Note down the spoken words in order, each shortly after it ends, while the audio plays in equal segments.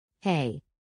Hey,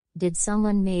 did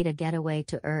someone made a getaway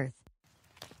to Earth?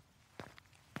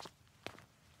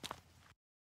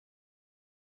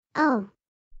 Oh.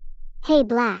 Hey,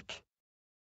 Black.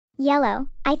 Yellow,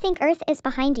 I think Earth is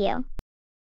behind you.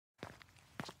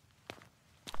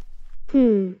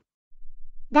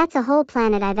 That's a whole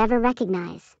planet I've ever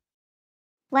recognized.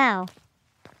 Wow.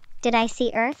 Did I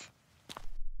see Earth?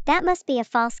 That must be a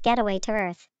false getaway to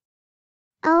Earth.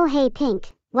 Oh, hey,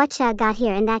 Pink, what ya got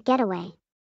here in that getaway?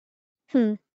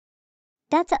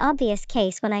 That's an obvious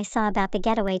case when I saw about the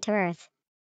getaway to Earth.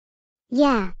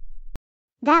 Yeah.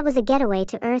 That was a getaway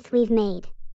to Earth we've made.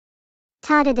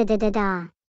 Ta-da-da-da-da-da.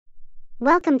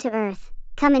 Welcome to Earth,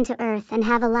 come into Earth and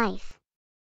have a life.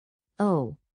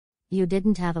 Oh. You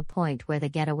didn't have a point where the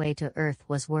getaway to Earth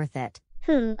was worth it.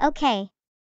 Okay.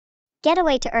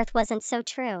 Getaway to Earth wasn't so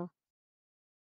true.